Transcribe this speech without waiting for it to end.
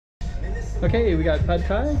Okay, we got pad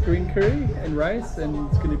thai, green curry, and rice, and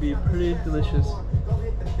it's going to be pretty delicious.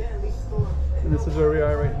 And this is where we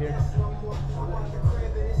are right here.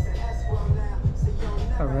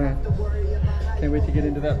 Alright. Can't wait to get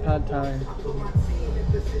into that pad thai.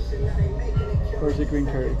 Or is it green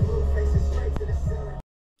curry?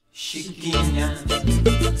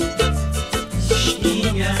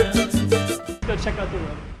 Go check out the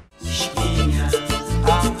room.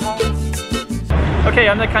 Okay,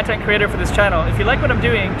 I'm the content creator for this channel. If you like what I'm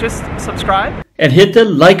doing, just subscribe and hit the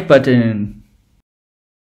like button.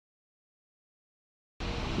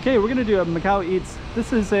 Okay, we're gonna do a Macau Eats.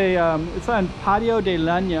 This is a, it's on Patio de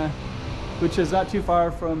Lenha, which is not too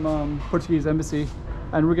far from Portuguese Embassy.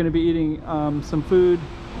 And we're gonna be eating some food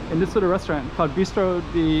in this little restaurant called Bistro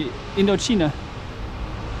de Indochina.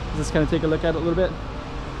 Just kind of take a look at it a little bit.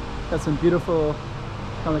 Got some beautiful,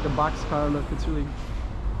 kind of like a boxcar look. It's really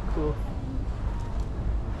cool.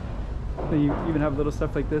 Then you even have little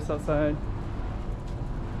stuff like this outside.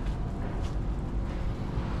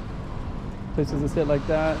 Places to sit like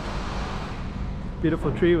that.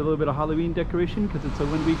 Beautiful tree with a little bit of Halloween decoration because it's a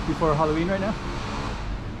 1 week before Halloween right now.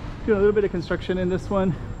 Doing a little bit of construction in this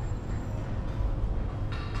one.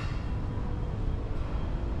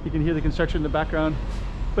 You can hear the construction in the background,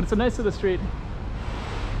 but it's a nice little street.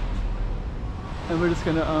 And we're just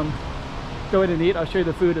gonna go in and eat. I'll show you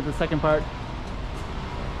the food at the second part.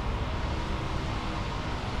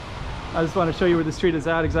 I just want to show you where the street is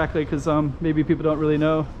at exactly because maybe people don't really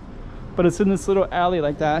know. But it's in this little alley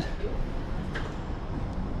like that.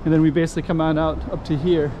 And then we basically come on out up to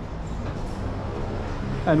here.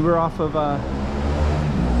 And we're off of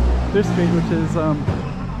this street, which is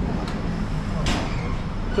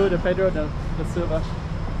Rua de Pedro da Silva.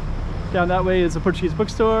 Down that way is a Portuguese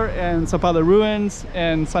bookstore and São Paulo Ruins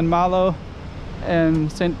and San Malo and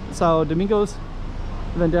São Domingos.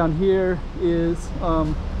 And then down here is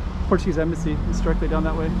Portuguese Embassy. It's directly down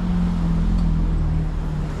that way.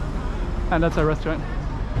 And that's our restaurant.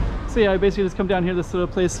 So yeah, I basically just come down here, this little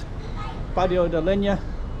place, Patio de Lenha.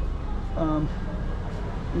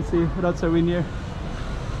 Let's see, what else are we near?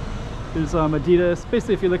 There's Adidas.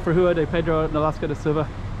 Basically, if you look for Rua de Pedro da Silva,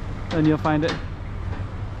 then you'll find it.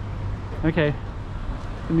 Okay,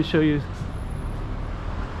 let me show you.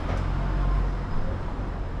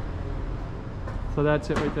 So that's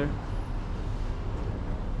it right there.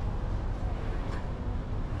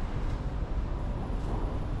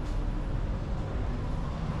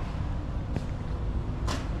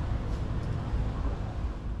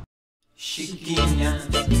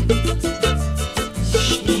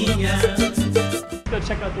 Go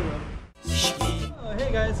check out the room. Oh,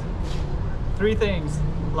 hey guys. 3 things.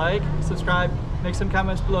 Like, subscribe, make some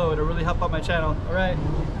comments below. It'll really help out my channel. Alright.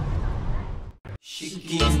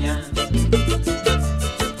 Chiquinha.